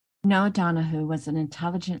Noah Donohoe was an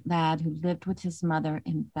intelligent lad who lived with his mother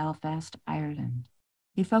in Belfast, Ireland.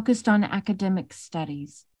 He focused on academic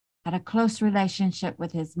studies, had a close relationship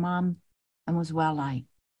with his mom, and was well-liked.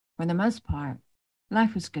 For the most part,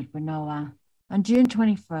 life was good for Noah. On June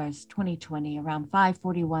 21st, 2020, around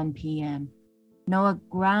 5:41 p.m., Noah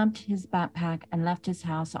grabbed his backpack and left his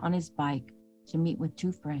house on his bike to meet with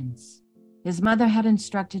two friends. His mother had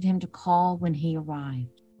instructed him to call when he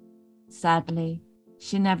arrived. Sadly,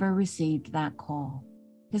 she never received that call.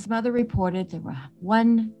 His mother reported there were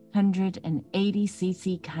 180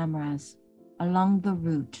 CC cameras along the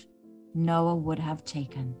route Noah would have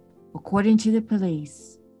taken. According to the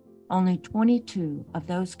police, only 22 of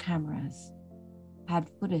those cameras had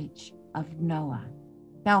footage of Noah.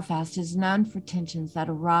 Belfast is known for tensions that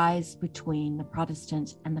arise between the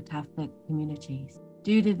Protestant and the Catholic communities.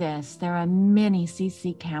 Due to this, there are many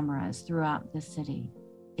CC cameras throughout the city.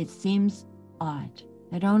 It seems odd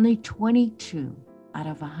that only 22 out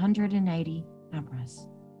of 180 cameras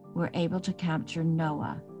were able to capture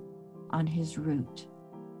Noah on his route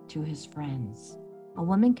to his friends. A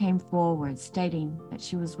woman came forward stating that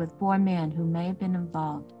she was with 4 men who may have been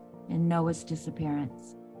involved in Noah's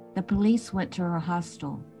disappearance. The police went to her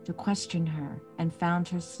hostel to question her and found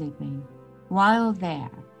her sleeping. While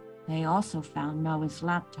there, they also found Noah's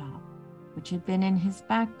laptop, which had been in his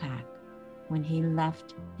backpack when he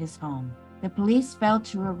left his home. The police failed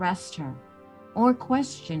to arrest her or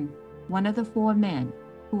question one of the 4 men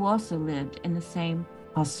who also lived in the same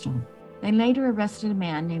hostel. They later arrested a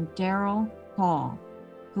man named Daryl Paul,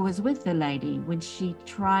 who was with the lady when she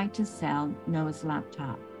tried to sell Noah's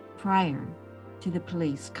laptop prior to the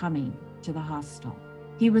police coming to the hostel.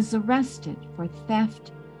 He was arrested for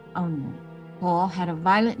theft only. Paul had a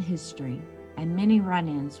violent history and many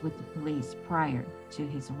run-ins with the police prior to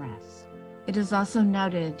his arrest. It is also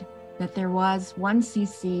noted that there was one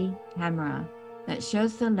CC camera that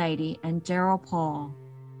shows the lady and Daryl Paul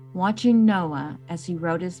watching Noah as he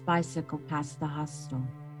rode his bicycle past the hostel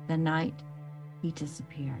the night he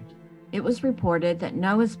disappeared. It was reported that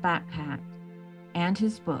Noah's backpack and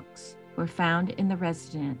his books were found in the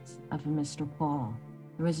residence of Mr. Paul.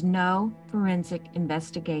 There was no forensic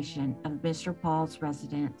investigation of Mr. Paul's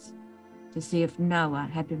residence to see if Noah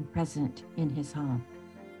had been present in his home.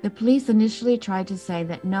 The police initially tried to say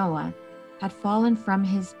that Noah had fallen from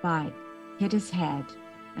his bike, hit his head,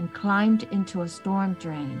 and climbed into a storm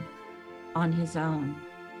drain on his own.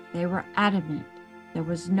 They were adamant there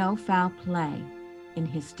was no foul play in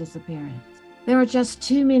his disappearance. There are just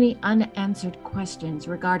too many unanswered questions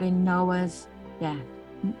regarding Noah's death.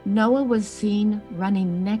 Noah was seen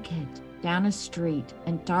running naked down a street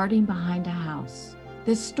and darting behind a house.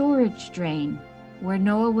 The storage drain where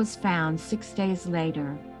Noah was found 6 days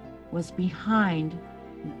later was behind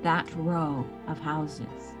that row of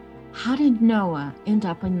houses. How did Noah end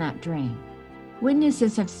up in that drain?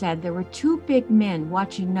 Witnesses have said there were 2 big men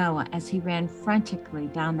watching Noah as he ran frantically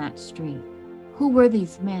down that street. Who were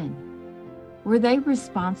these men? Were they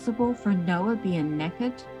responsible for Noah being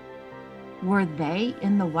naked? Were they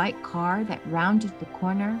in the white car that rounded the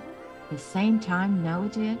corner the same time Noah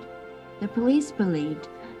did? The police believed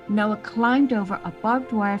Noah climbed over a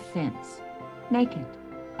barbed wire fence, naked,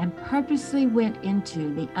 and purposely went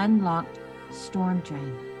into the unlocked storm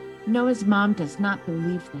drain. Noah's mom does not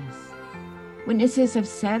believe this. Witnesses have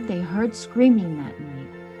said they heard screaming that night.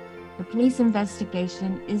 The police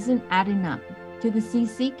investigation isn't adding up to the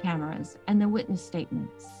CC cameras and the witness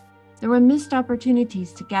statements. There were missed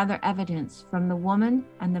opportunities to gather evidence from the woman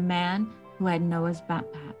and the man who had Noah's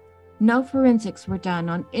backpack. No forensics were done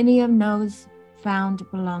on any of Noah's found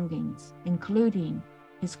belongings, including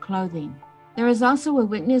his clothing. There is also a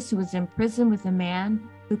witness who was in prison with a man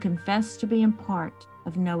who confessed to being part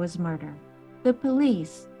of Noah's murder. The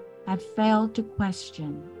police had failed to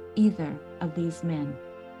question either of these men.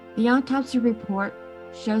 The autopsy report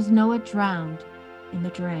shows Noah drowned in the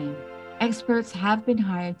drain. Experts have been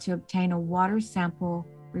hired to obtain a water sample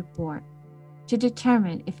report to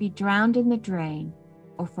determine if he drowned in the drain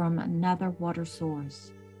or from another water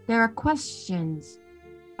source. There are questions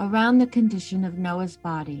around the condition of Noah's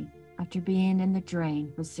body after being in the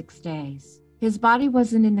drain for 6 days. His body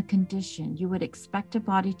wasn't in the condition you would expect a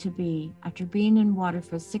body to be after being in water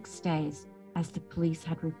for 6 days, as the police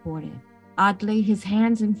had reported. Oddly, his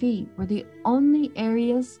hands and feet were the only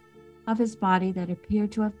areas of his body that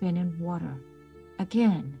appeared to have been in water.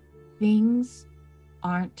 Again, things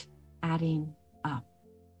aren't adding up.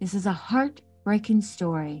 This is a heartbreaking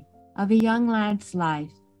story of a young lad's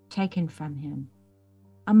life taken from him,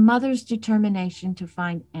 a mother's determination to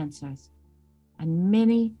find answers, and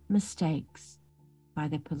many mistakes by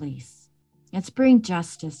the police. Let's bring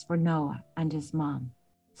justice for Noah and his mom.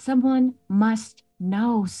 Someone must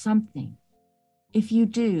know something. If you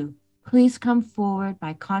do, please come forward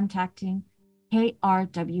by contacting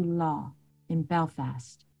KRW Law in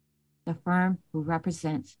Belfast, the firm who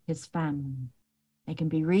represents his family. They can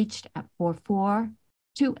be reached at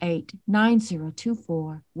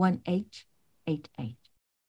 4428-9024-1888.